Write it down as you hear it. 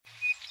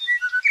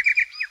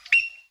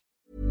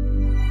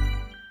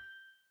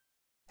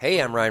Hey,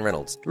 I'm Ryan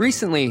Reynolds.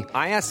 Recently,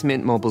 I asked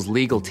Mint Mobile's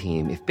legal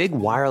team if big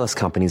wireless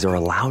companies are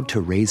allowed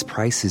to raise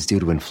prices due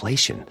to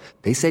inflation.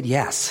 They said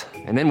yes.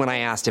 And then when I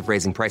asked if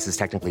raising prices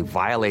technically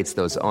violates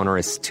those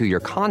onerous two-year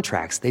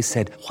contracts, they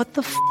said, "What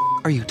the f***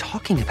 are you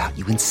talking about,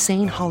 you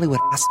insane Hollywood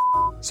ass?"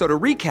 So to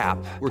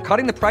recap, we're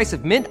cutting the price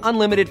of Mint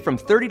Unlimited from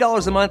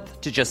 $30 a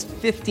month to just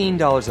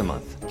 $15 a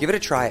month. Give it a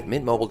try at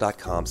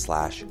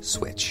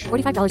mintmobile.com/switch.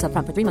 $45 up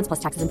front for 3 months plus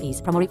taxes and fees.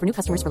 Promo rate for new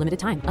customers for limited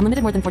time.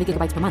 Unlimited more than 40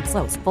 gigabytes per month.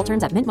 Slows full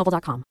terms at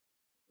mintmobile.com.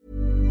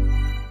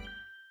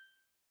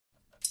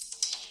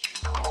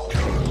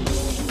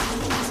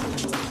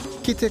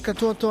 Kite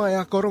katoa toa e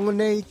a korongo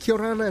nei, kia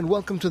orana, and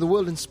welcome to the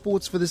World in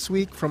Sports for this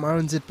week from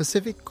RNZ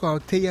Pacific, ko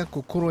Aotea,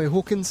 ko Koroe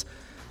Hawkins.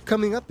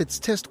 Coming up, it's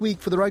test week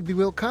for the Rugby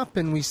World Cup,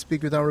 and we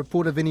speak with our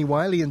reporter Vinnie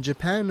Wylie in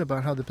Japan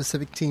about how the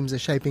Pacific teams are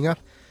shaping up.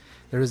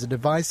 There is a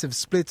divisive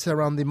split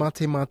around the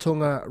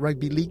Tonga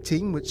Rugby League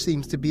team, which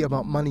seems to be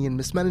about money and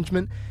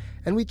mismanagement.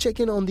 And we check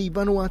in on the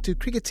Vanuatu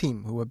cricket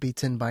team, who were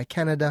beaten by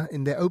Canada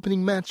in their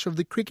opening match of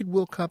the Cricket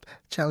World Cup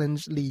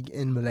Challenge League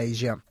in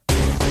Malaysia.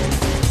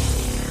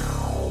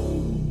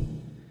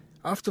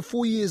 After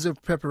 4 years of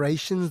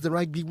preparations, the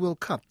Rugby World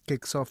Cup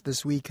kicks off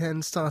this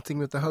weekend, starting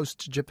with the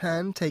host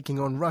Japan taking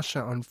on Russia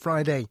on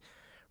Friday.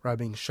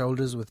 Rubbing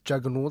shoulders with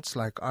juggernauts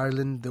like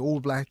Ireland, the All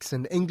Blacks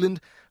and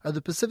England are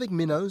the Pacific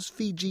minnows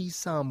Fiji,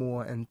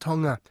 Samoa and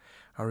Tonga.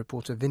 Our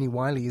reporter Vinnie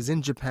Wylie is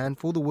in Japan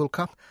for the World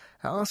Cup.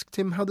 I asked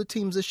him how the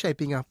teams are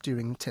shaping up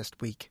during Test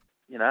week.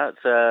 You know,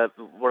 it's,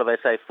 what do they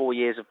say, 4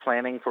 years of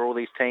planning for all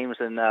these teams,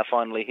 and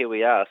finally here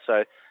we are.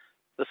 So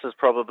this is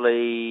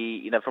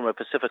probably, from a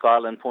Pacific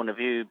Island point of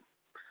view,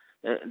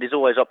 there's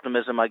always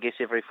optimism, I guess,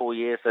 every 4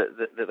 years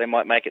that they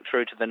might make it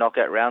through to the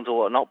knockout rounds or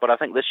whatnot. But I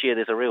think this year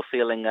there's a real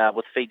feeling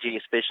with Fiji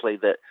especially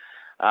that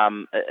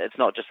it's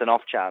not just an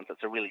off chance,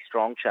 it's a really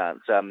strong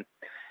chance. And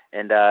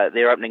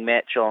their opening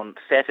match on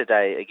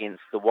Saturday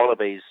against the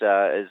Wallabies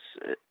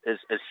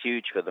is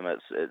huge for them.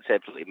 It's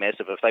absolutely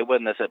massive. If they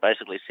win this, it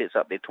basically sets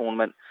up their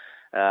tournament.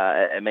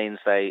 It means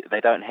they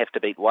don't have to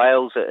beat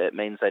Wales. It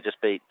means they just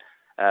beat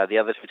the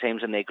other two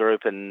teams in their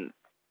group, and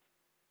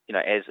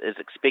as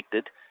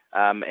expected.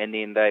 And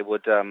then they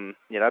would,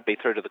 be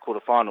through to the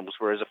quarterfinals.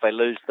 Whereas if they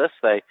lose this,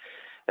 they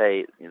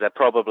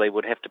probably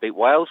would have to beat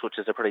Wales, which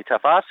is a pretty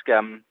tough ask.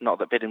 Not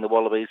that beating the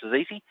Wallabies is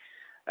easy.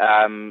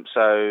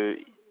 So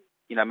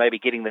maybe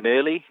getting them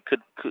early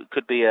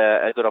could be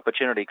a good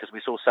opportunity, because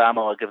we saw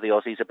Samoa give the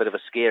Aussies a bit of a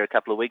scare a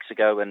couple of weeks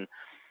ago in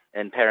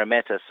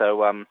Parramatta.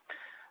 So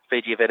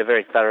Fiji have had a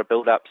very thorough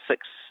build-up,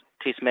 6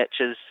 test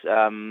matches,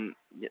 some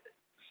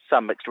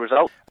mixed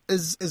results.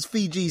 Is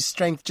Fiji's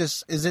strength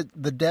is it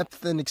the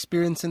depth and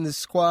experience in the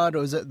squad,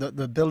 or is it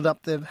the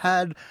build-up they've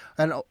had?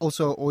 And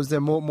also, or is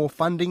there more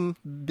funding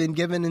been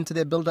given into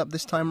their build-up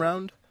this time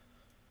round?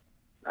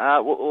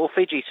 Well,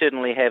 Fiji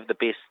certainly have the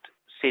best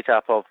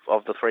setup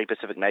of the 3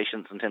 Pacific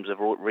nations in terms of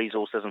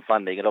resources and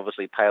funding. It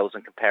obviously pales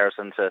in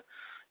comparison to,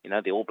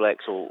 the All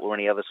Blacks or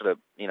any other sort of,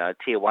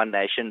 Tier 1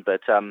 nation.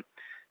 But,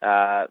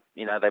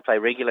 they play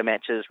regular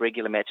matches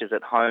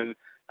at home.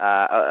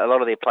 A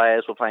lot of their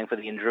players were playing for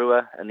the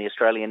Ndrua and the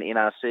Australian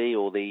NRC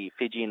or the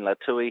Fijian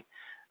Latui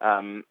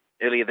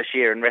earlier this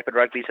year in Rapid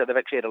Rugby. So they've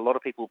actually had a lot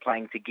of people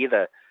playing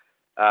together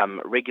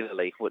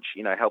regularly, which,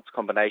 helps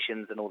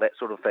combinations and all that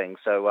sort of thing.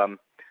 So,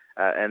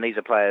 and these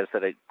are players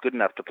that are good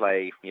enough to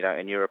play,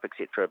 in Europe,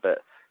 etc.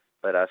 But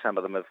some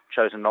of them have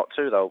chosen not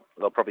to.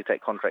 They'll probably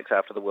take contracts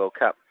after the World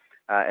Cup.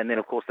 And then,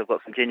 of course, they've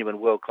got some genuine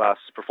world-class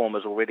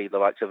performers already, the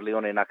likes of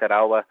Leone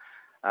Nakarawa,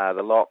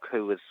 the lock,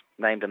 who was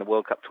named in the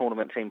World Cup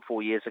tournament team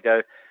 4 years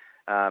ago.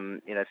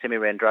 Semi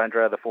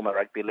Randrandra, the former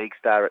rugby league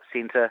star at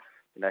centre,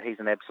 he's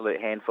an absolute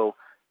handful.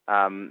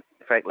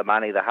 Frank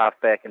Lamani, the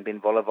halfback, and Ben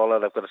Volavola,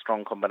 they've got a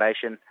strong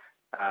combination.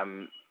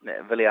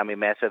 Viliami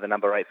Mata, the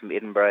number 8 from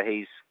Edinburgh,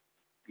 he's,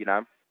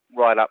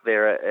 right up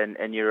there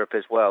in Europe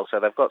as well. So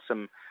they've got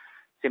some.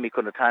 Semi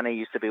Kunatani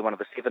used to be one of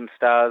the 7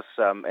 stars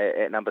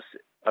at number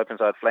open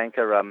side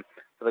flanker.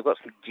 So they've got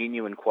some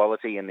genuine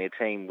quality in their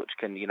team, which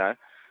can,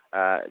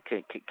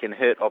 can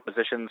hurt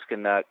oppositions,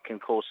 can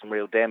cause some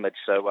real damage.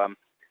 So,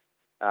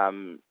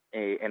 and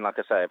like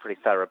I say, a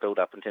pretty thorough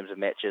build-up in terms of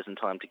matches and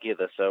time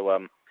together.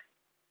 So,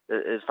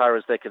 as far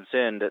as they're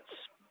concerned, it's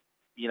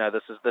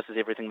this is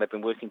everything they've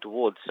been working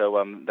towards.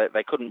 So,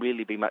 they couldn't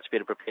really be much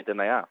better prepared than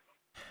they are.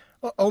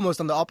 Well, almost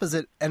on the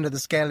opposite end of the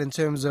scale in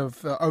terms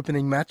of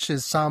opening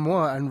matches,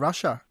 Samoa and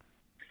Russia.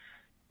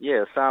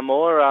 Yeah,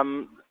 Samoa.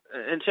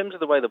 In terms of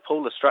the way the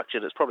pool is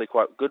structured, it's probably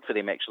quite good for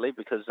them actually,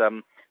 because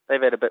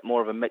they've had a bit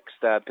more of a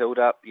mixed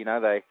build-up.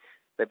 They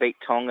beat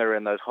Tonga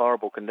in those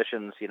horrible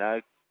conditions,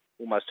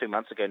 almost 2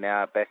 months ago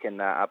now, back in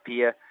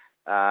Apia.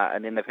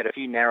 And then they've had a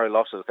few narrow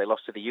losses. They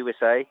lost to the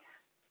USA.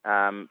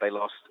 They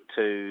lost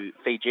to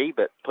Fiji,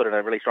 but put in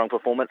a really strong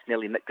performance,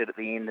 nearly nicked it at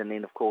the end. And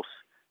then, of course,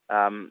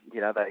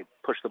 they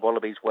pushed the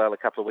Wallabies well a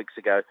couple of weeks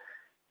ago.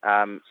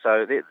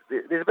 So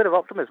there's a bit of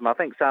optimism. I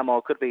think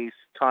Samoa could be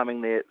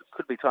timing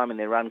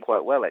their run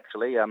quite well,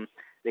 actually.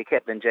 Their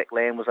captain, Jack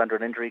Lamb, was under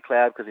an injury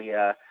cloud because he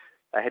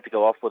had to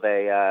go off with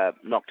a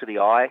knock to the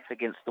eye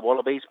against the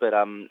Wallabies, but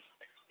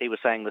he was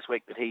saying this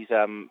week that he's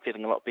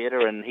feeling a lot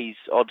better and he's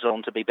odds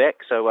on to be back.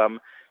 So,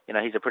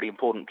 he's a pretty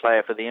important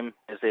player for them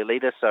as their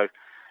leader. So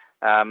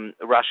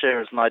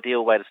Russia is an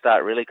ideal way to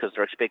start, really, because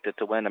they're expected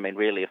to win. I mean,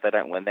 really, if they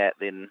don't win that,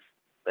 then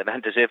they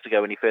don't deserve to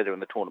go any further in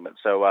the tournament.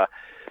 So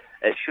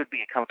it should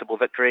be a comfortable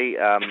victory,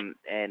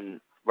 and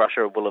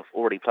Russia will have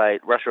already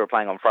played. Russia are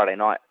playing on Friday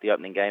night, the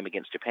opening game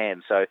against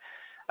Japan. So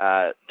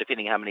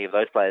depending how many of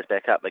those players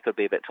back up, they could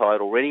be a bit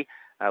tired already,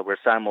 whereas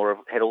Samoa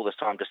have had all this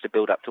time just to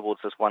build up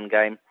towards this one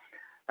game.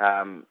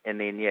 And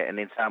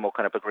then Samoa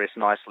kind of progress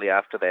nicely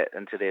after that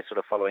into their sort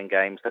of following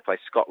games. They play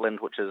Scotland,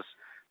 which is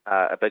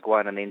a big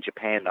one, and then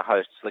Japan, the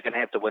hosts. So they're going to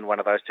have to win one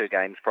of those two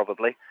games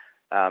probably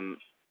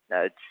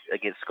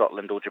against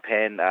Scotland or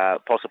Japan,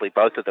 possibly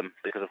both of them,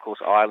 because of course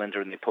Ireland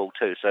are in their pool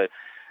too. So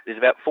there's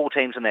about 4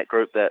 teams in that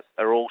group that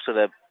are all sort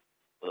of,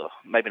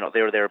 maybe not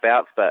there or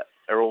thereabouts, but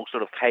are all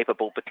sort of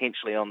capable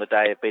potentially on the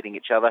day of beating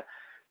each other,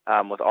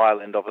 with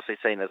Ireland obviously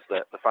seen as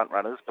the front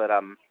runners. But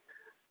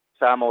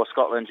Samoa,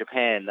 Scotland,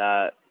 Japan,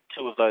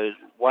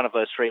 one of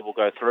those 3 will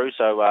go through.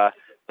 So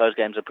those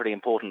games are pretty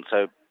important.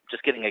 So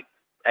just getting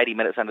 80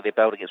 minutes under their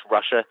belt against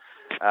Russia,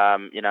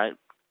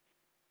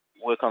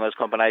 work on those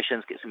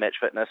combinations, get some match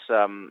fitness,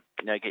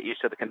 get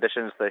used to the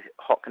conditions, the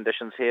hot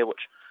conditions here,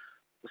 which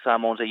the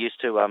Samoans are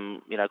used to,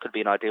 could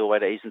be an ideal way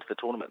to ease into the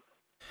tournament.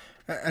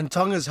 And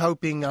Tonga's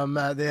hoping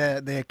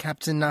their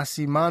captain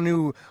Nasi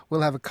Manu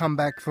will have a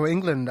comeback for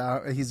England.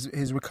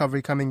 His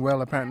recovery coming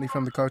well, apparently,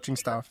 from the coaching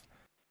staff.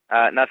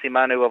 Nasi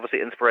Manu,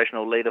 obviously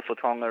inspirational leader for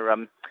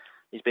Tonga.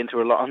 He's been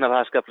through a lot in the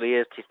last couple of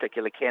years,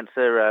 testicular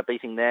cancer,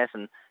 beating that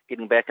and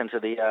getting back into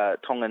the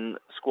Tongan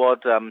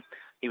squad.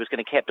 He was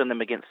going to captain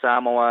them against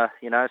Samoa,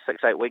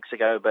 6-8 weeks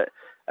ago, but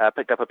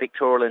picked up a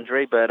pectoral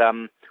injury. But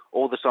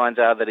all the signs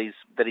are that he's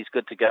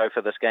good to go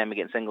for this game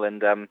against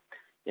England.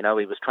 He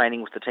was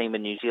training with the team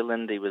in New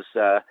Zealand. He was,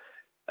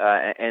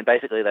 and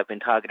basically they've been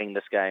targeting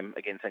this game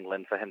against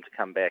England for him to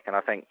come back. And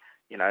I think,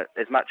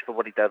 as much for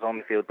what he does on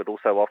the field, but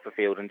also off the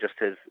field, and just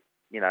his,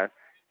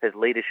 his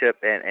leadership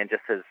and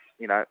just his,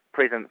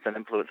 presence and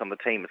influence on the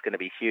team is going to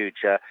be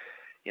huge. A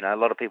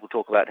lot of people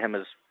talk about him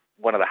as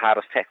one of the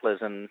hardest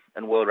tacklers in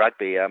world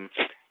rugby, and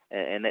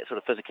that sort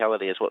of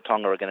physicality is what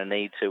Tonga are going to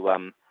need to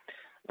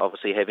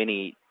obviously have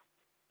any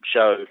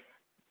show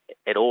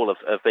at all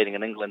of beating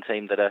an England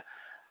team that are,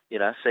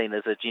 seen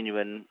as a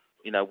genuine,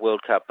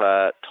 World Cup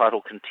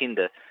title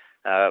contender.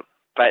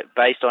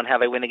 Based on how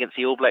they went against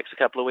the All Blacks a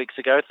couple of weeks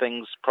ago,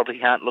 things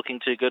probably aren't looking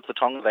too good for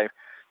Tonga. They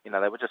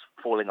were just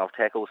falling off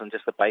tackles, and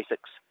just the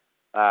basics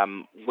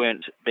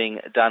weren't being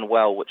done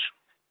well, which,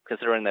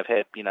 considering they've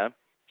had,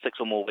 6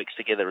 or more weeks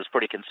together, is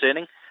pretty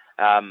concerning.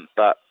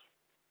 But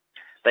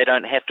they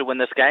don't have to win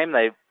this game.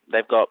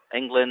 They've got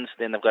England,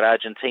 then they've got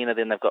Argentina,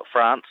 then they've got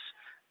France,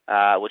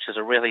 which is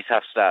a really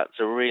tough start. It's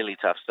a really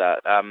tough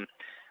start.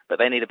 But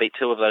they need to beat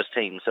 2 of those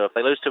teams. So if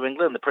they lose to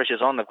England, the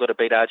pressure's on. They've got to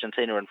beat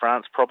Argentina and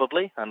France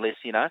probably, unless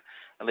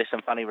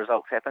some funny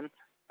results happen.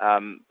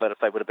 But if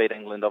they were to beat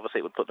England, obviously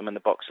it would put them in the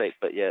box seat.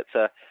 But yeah,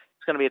 it's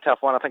going to be a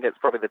tough one. I think it's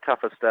probably the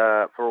toughest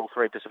for all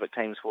 3 Pacific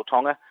teams for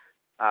Tonga.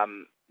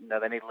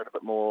 They need a little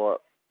bit more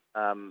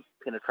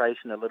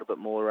penetration, a little bit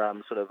more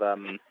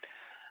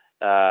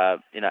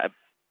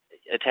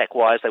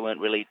attack-wise. They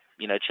weren't really,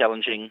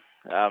 challenging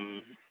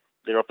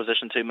their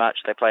opposition too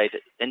much. They played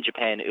in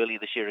Japan earlier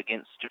this year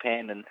against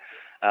Japan and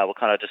were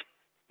kind of just,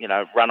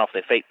 run off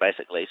their feet,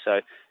 basically.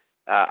 So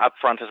up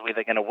front is where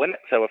they're going to win it.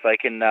 So if they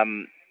can,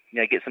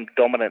 get some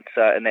dominance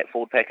in that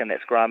forward pack and that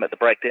scrum at the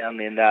breakdown,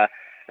 then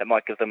it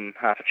might give them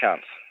half a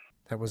chance.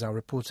 That was our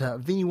reporter,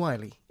 Vinnie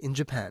Wylie, in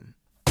Japan.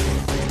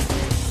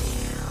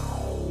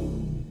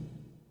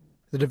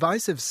 The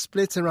divisive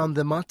split around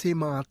the Mate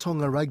Maa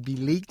Tonga Rugby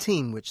League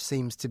team, which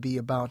seems to be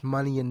about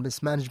money and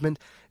mismanagement,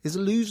 is a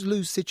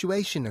lose-lose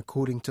situation,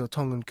 according to a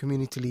Tongan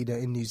community leader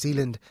in New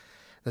Zealand.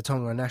 The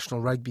Tonga National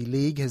Rugby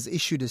League has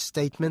issued a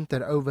statement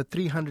that over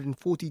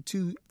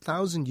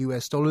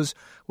 $342,000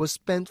 was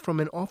spent from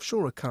an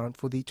offshore account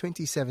for the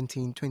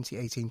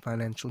 2017-2018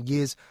 financial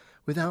years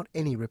without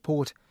any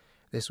report.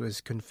 This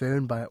was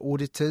confirmed by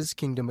auditors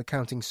Kingdom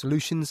Accounting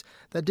Solutions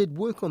that did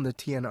work on the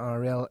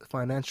TNRL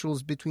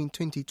financials between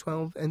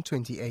 2012 and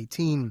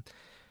 2018.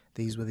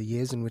 These were the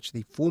years in which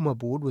the former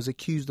board was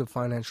accused of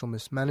financial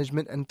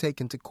mismanagement and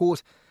taken to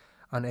court.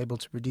 Unable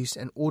to produce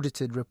an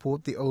audited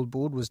report, the old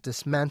board was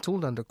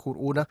dismantled under court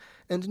order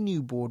and a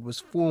new board was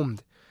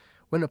formed.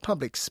 When a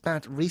public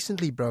spat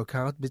recently broke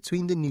out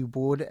between the new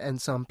board and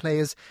some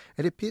players,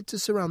 it appeared to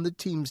surround the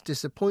team's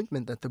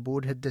disappointment that the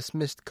board had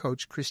dismissed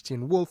coach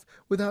Christian Wolff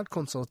without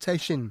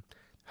consultation.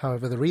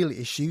 However, the real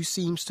issue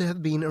seems to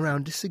have been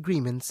around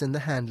disagreements in the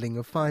handling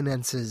of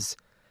finances.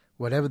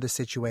 Whatever the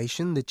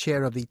situation, the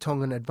chair of the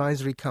Tongan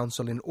Advisory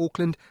Council in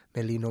Auckland,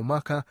 Melino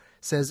Maka,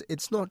 says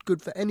it's not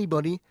good for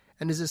anybody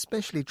and is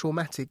especially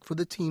traumatic for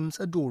the team's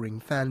adoring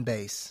fan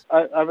base.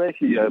 I'm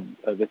actually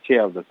the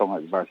chair of the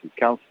Tongan Advisory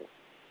Council.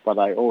 But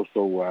I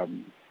also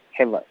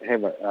have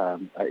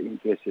an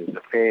interest in the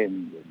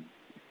fans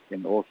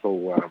and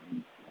also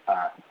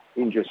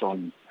interest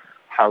on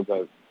how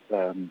the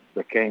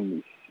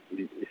game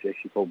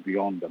actually go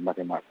beyond the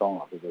Matema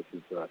Tonga, because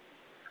it's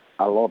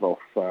a lot of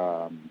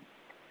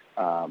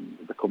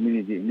the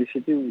community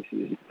initiative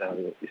is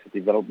a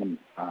development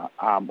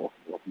arm of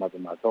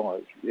Matema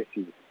Tonga. It's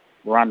actually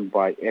run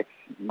by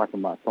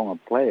ex-Matema Tonga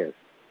players,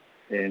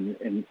 and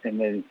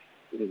then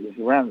it's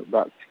around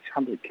about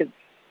 600 kids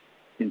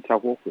in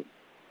South Auckland.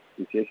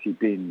 It's actually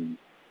been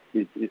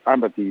it's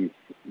under the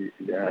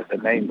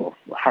name of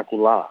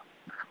Hakula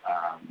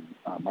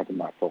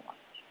Matema Tonga.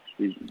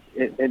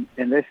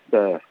 And that's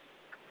the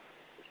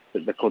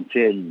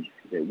concern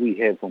that we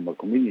have from the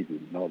community.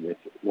 That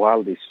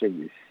while this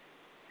thing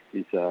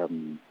is out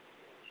in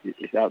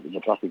the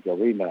public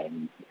arena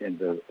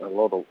and a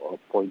lot of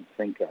point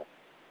thinker,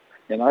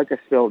 and I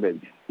just felt that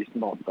it's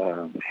not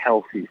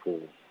healthy for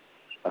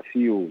a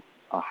few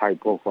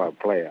high-profile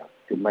players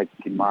to make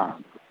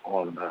demand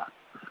on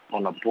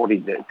a body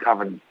that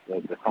governs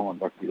the Tongan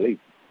Rugby League,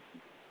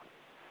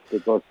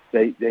 because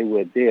they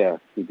were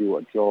there to do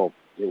a job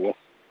that was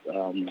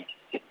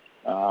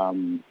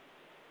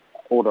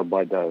ordered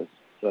by the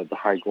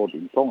High Court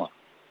in Tonga,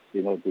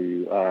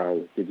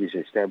 to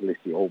disestablish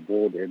the old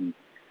board and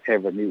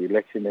have a new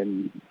election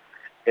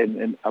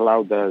and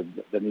allow the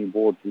new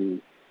board to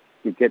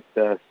get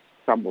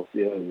some of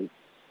the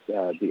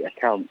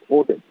accounts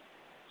audited.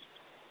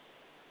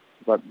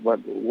 But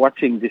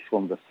watching this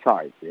from the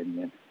side,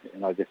 and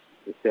I just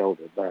felt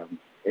that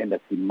and the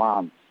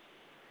demand,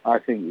 I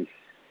think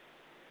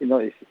it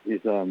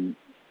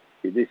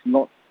is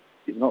not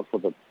for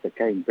the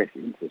game best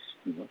interest,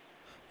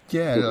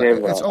 Yeah, to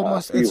have it's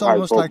almost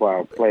high-profile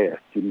like players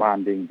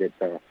demanding that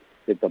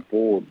the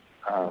board,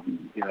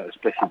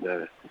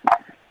 especially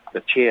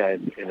the chair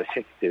and the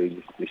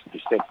secretary, to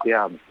step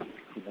down.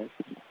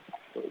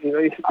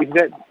 If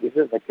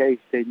that's the case,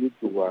 they need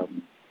to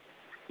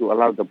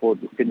allow the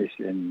board to finish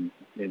and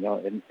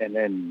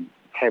then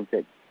have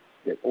that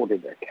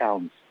audit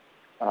accounts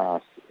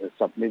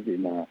submitted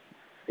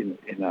in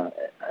a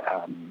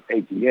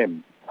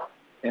AGM,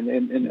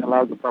 and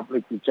allow the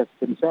public to judge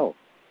themselves.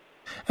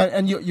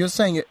 And you're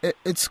saying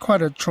it's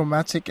quite a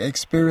traumatic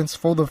experience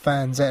for the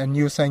fans, and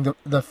you're saying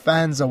the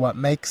fans are what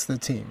makes the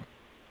team.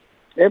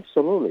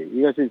 Absolutely,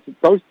 because it's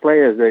those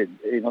players that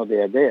they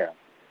are there,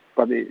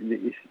 but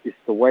it's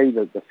the way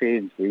that the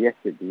fans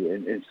reacted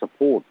and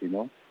support,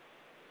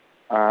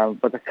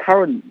 But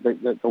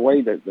the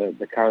way that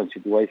the current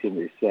situation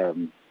is,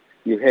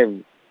 you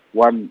have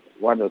one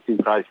or two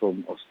guys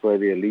from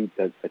Australia lead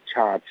the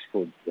charge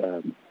for.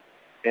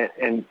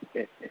 And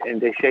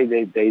they say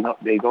they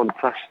don't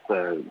trust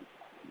the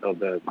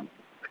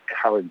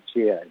current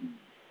chair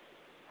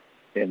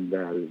and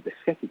the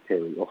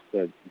secretary of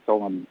the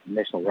Tongan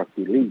National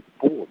Rugby League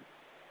board.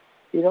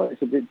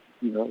 It's a bit.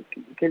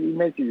 Can you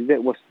imagine if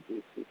that was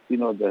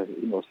in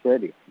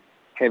Australia,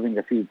 having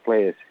a few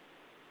players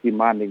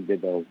demanding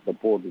that the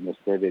board in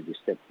Australia to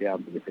step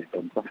down because they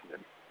don't trust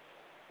them?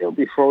 They'll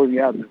be throwing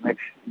out the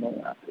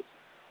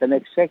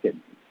next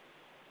second.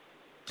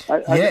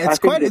 It's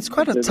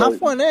quite a tough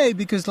one,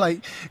 because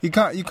you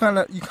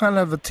can't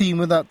have a team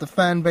without the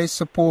fan base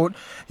support.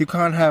 You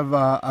can't have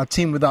a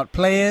team without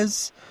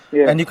players,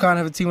 and you can't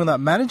have a team without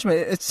management.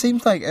 It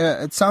sounds like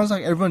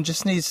everyone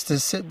just needs to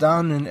sit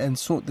down and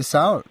sort this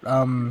out.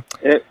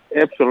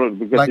 Absolutely,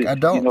 because like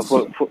adults,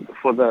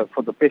 for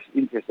the best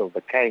interest of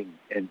the game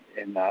and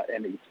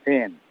its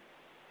fans,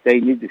 they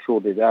need to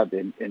sort it out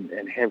and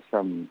have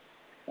some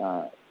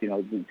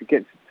to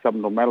get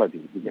some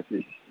normality, because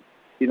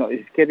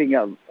it's getting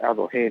out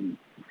of hand,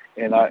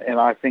 and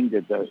I think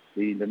that the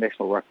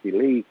International Rugby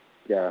League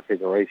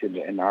Federation,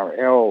 the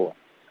NRL,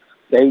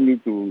 they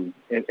need to,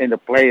 and the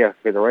Player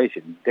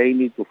Federation, they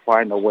need to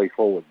find a way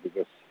forward,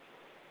 because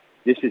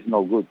this is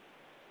no good,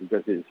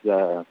 because it's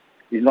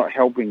not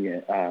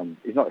helping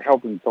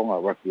Tonga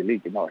Rugby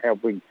League. It's not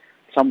helping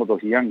some of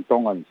those young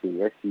Tongans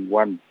who actually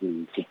want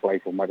to play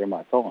for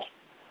Matema Tonga.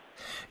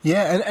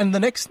 Yeah, and the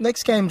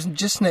next game's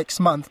just next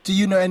month. Do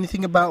you know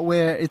anything about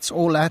where it's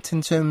all at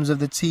in terms of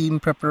the team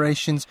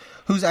preparations?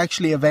 Who's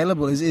actually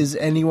available? Is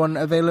anyone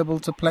available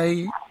to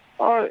play?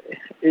 At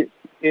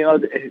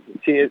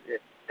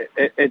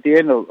the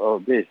end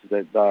of this,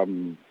 that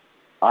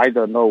I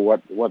don't know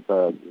what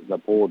the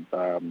board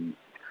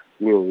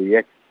will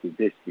react to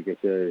this, because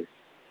can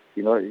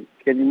you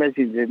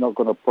imagine they're not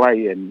going to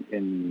play, and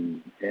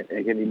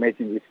can you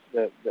imagine if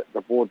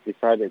the board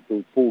decided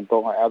to pull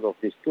Tonga out of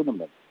this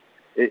tournament?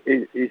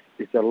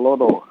 It's a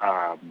lot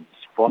of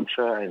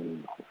sponsor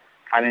and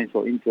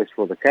financial interest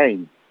for the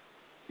game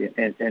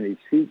and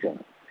its future.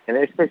 And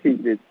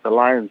especially the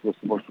Lions were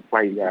supposed to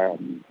play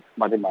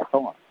Matema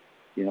Tonga.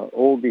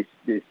 All this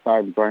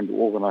time trying to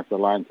organise the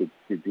Lions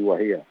to do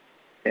it here,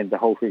 and the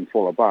whole thing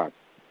fall apart.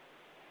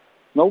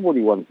 Nobody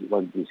wants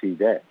to see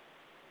that.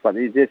 But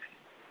it's just,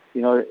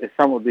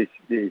 some of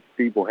these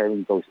people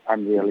having those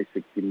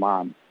unrealistic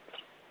demands,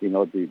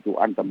 to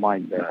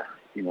undermine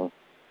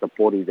the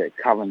body that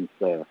governs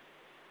the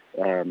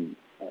game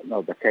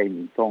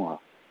in Tonga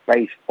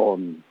based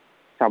on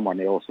someone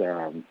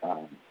else's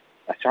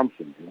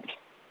assumptions.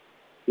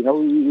 We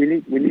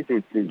need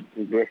to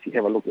actually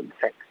have a look at the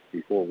facts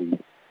before we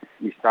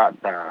we start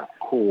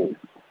call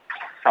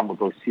some of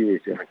those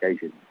serious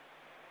allegations.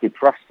 To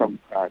trust to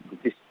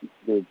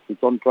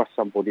don't trust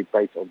somebody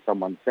based on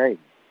someone saying,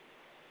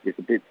 it's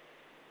a bit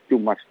too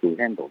much to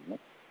handle. No?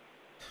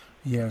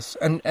 Yes,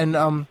 and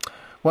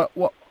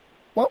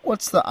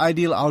what's the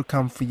ideal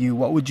outcome for you?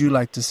 What would you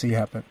like to see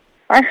happen?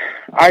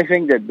 I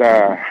think that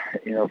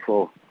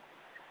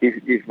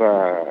if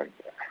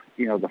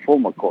the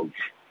former coach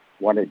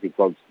wanted to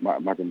coach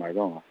Matu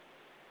Maidonga,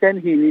 then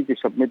he needs to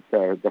submit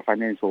the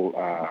financial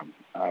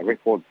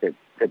record that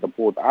the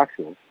board asks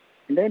for,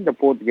 and then the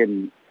board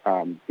can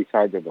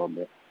decided on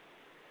that.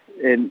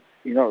 And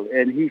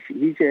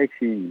he's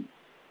actually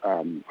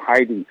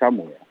hiding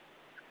somewhere,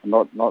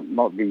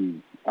 not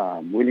being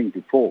willing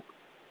to talk.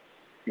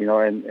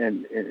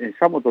 And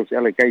some of those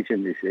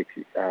allegations is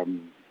actually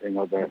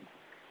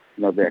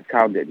the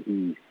account that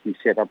he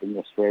set up in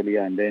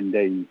Australia, and then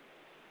they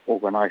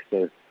organized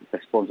the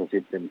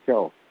sponsorship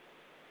themselves.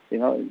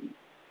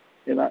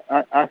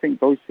 I think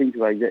those things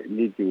like that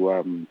need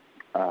to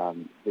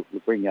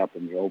bring up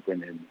in the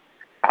open and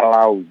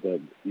allow the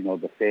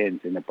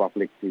fans and the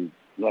public to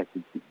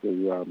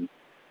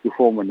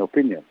form an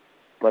opinion.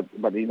 But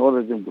in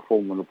order to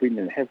form an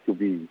opinion, it has to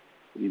be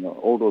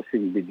all those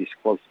things be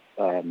discussed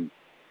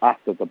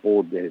after the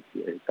board has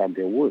done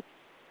their work,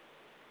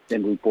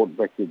 and report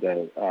back to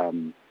the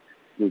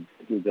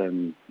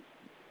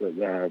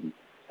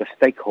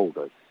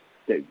stakeholders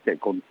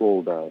that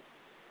control the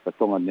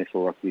Tongan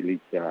National Rugby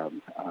League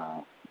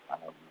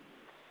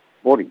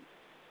body.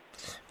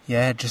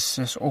 Yeah, it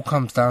just all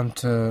comes down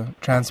to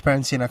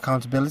transparency and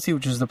accountability,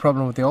 which is the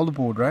problem with the older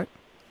board, right?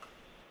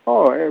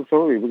 Oh,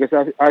 absolutely.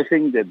 Because I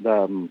think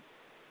that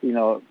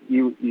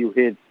you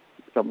heard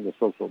some of the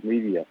social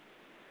media,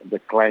 the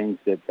claims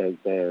that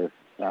the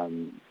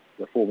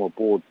former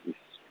board is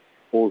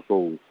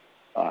also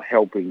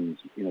helping,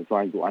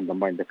 trying to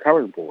undermine the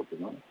current board,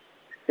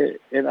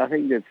 And I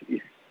think that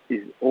if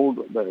all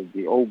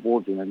the old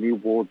boards and the new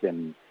boards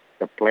and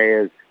the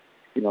players,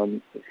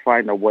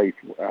 find a way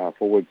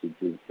forward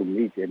to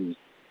meet and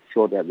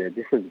sort out their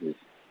differences,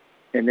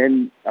 and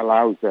then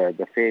allows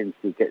the fans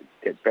to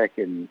get back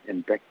and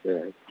back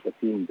the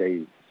team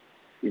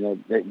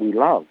that we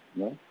love,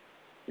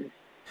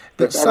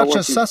 That's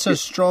such a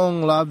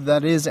strong love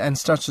that is, and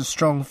such a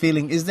strong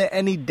feeling. Is there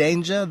any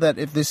danger that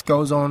if this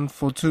goes on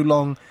for too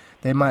long,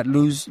 they might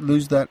lose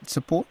that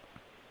support?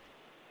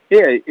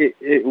 Yeah,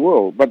 it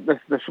will. But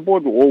the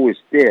support will always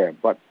there.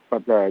 But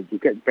to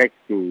get back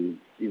to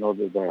the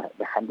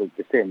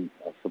 100%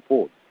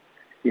 support,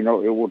 it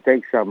will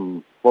take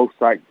both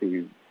sides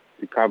to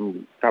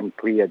come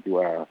clear to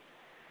a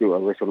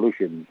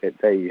resolution that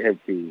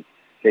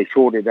they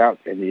sort it out,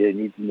 and they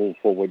need to move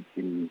forward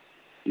in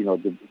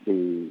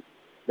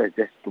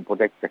just to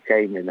protect the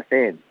game and the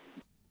fans.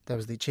 That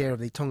was the chair of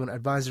the Tongan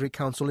Advisory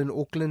Council in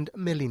Auckland,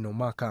 Melino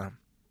Maka.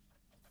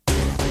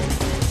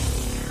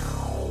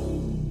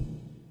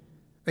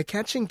 A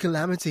catching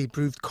calamity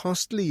proved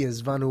costly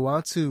as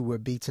Vanuatu were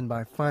beaten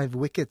by 5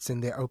 wickets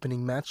in their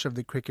opening match of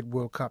the Cricket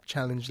World Cup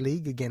Challenge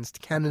League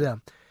against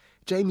Canada.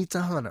 Jamie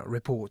Tahana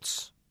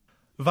reports.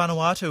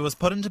 Vanuatu was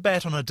put into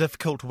bat on a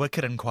difficult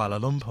wicket in Kuala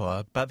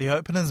Lumpur, but the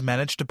openers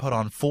managed to put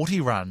on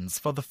 40 runs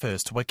for the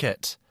first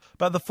wicket.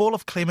 But the fall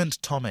of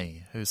Clement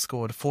Tommy, who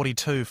scored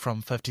 42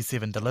 from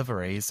 57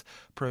 deliveries,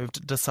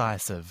 proved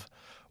decisive,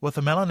 with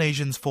the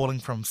Melanesians falling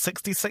from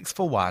 66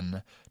 for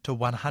 1 to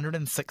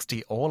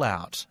 160 all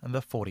out in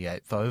the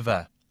 48th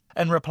over.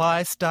 In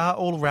reply, star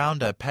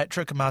all-rounder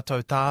Patrick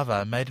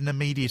Matotava made an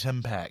immediate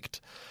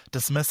impact,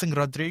 dismissing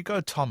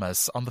Rodrigo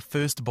Thomas on the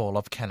first ball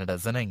of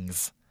Canada's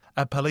innings.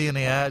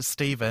 Apillionaire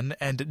Stephen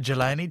and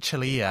Jelani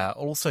Chilia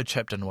also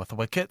chipped in with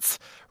wickets,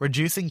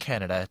 reducing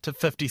Canada to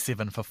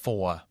 57 for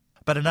 4.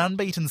 But an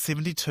unbeaten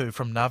 72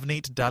 from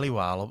Navneet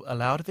Dhaliwal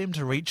allowed them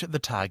to reach the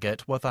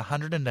target with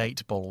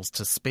 108 balls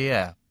to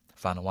spare.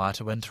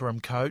 Vanuatu interim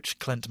coach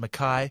Clint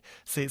Mackay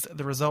says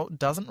the result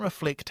doesn't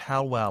reflect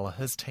how well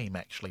his team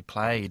actually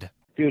played.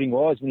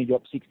 Fielding-wise, when you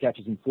drop 6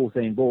 catches in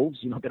 14 balls,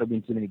 you're not going to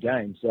win too many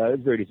games. So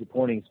it's very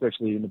disappointing,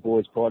 especially when the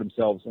boys pride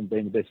themselves on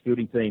being the best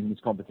fielding team in this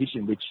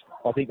competition, which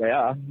I think they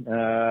are.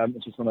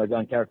 It's just one of those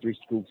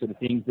uncharacteristical sort of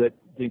things that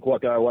didn't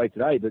quite go away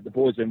today, but the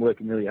boys have been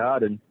working really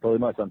hard, and probably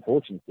the most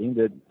unfortunate thing,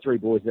 that 3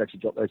 boys that actually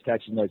dropped those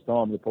catches in those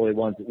times are probably the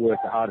ones that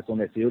worked the hardest on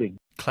their fielding.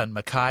 Clint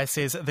Mackay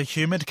says the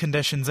humid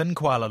conditions in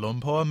Kuala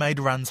Lumpur made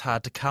runs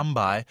hard to come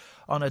by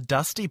on a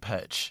dusty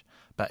pitch,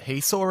 but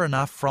he saw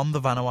enough from the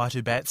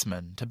Vanuatu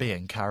batsmen to be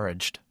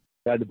encouraged.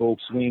 They had the ball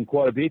swinging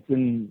quite a bit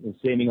and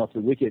seaming off the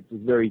wicket. It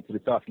was very sort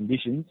of tough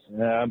conditions.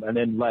 And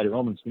then later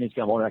on, when spinach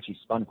came on, it actually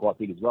spun quite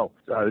big as well.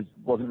 So it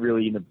wasn't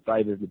really in the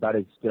favour of the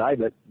batters today,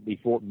 but we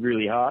fought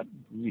really hard.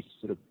 We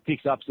sort of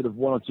picked up sort of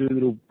 1 or 2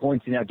 little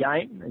points in our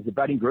game as a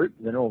batting group.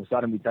 Then all of a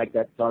sudden we take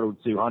that total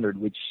to 200,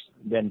 which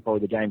then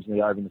probably the game's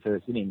nearly over in the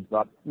first innings.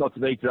 But not to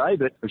be today,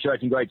 but we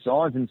showed some great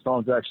signs, and it's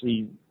time to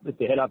actually lift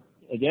the head up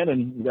again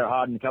and go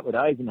hard in a couple of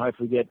days and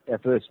hopefully get our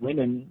first win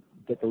and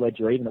get the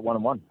ledger even at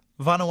 1-1.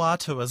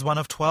 Vanuatu is one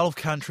of 12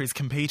 countries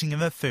competing in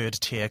the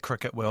third-tier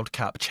Cricket World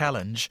Cup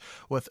challenge,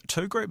 with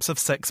 2 groups of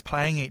 6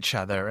 playing each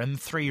other in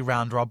 3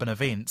 round-robin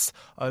events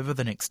over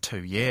the next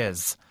 2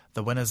 years.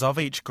 The winners of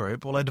each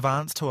group will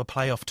advance to a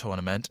playoff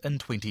tournament in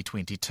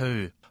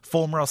 2022.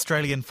 Former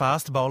Australian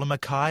fast bowler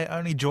Mackay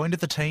only joined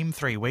the team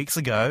 3 weeks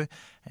ago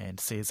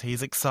and says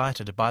he's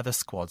excited by the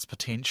squad's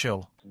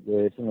potential.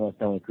 Yeah, some of the most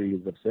talented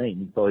cricketers I've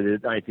seen. Probably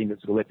the only thing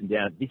that's sort of let them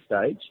down at this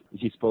stage is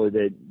just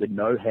probably the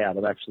know-how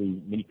to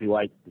actually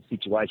manipulate the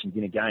situations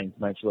in a game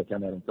to make sure they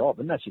come out on top.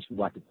 And that's just the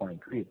way to playing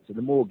cricket. So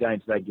the more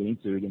games they get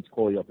into against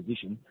quality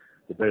opposition,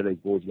 the better these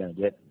boys are going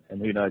to get. And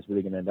who knows where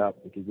they're going to end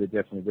up, because they're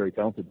definitely very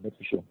talented, that's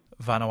for sure.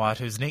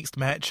 Vanuatu's next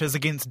match is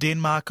against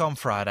Denmark on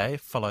Friday,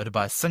 followed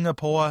by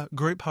Singapore,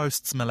 group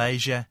hosts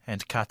Malaysia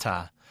and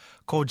Qatar.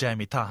 Ko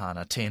Jamie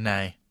Tahana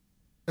tēnei.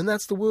 And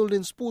that's the World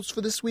in Sports for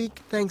this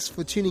week. Thanks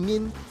for tuning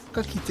in.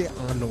 Ka kite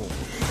anō.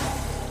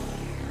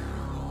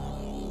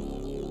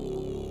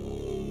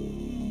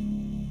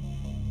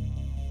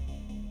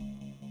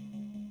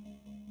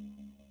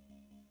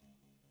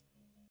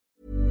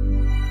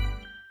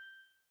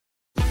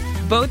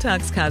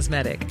 Botox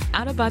Cosmetic,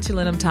 out of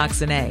botulinum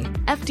toxin A,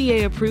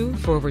 FDA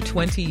approved for over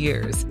 20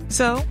 years.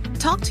 So,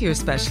 talk to your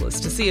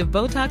specialist to see if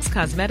Botox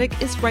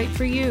Cosmetic is right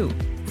for you.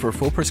 For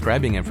full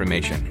prescribing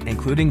information,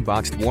 including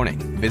boxed warning,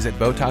 visit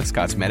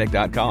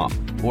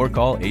BotoxCosmetic.com or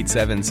call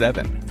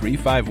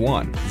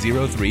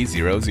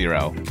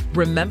 877-351-0300.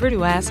 Remember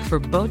to ask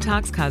for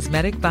Botox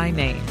Cosmetic by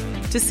name.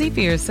 To see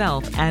for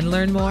yourself and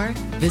learn more,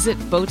 visit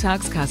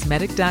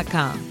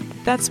BotoxCosmetic.com.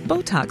 That's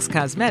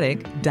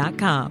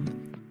BotoxCosmetic.com.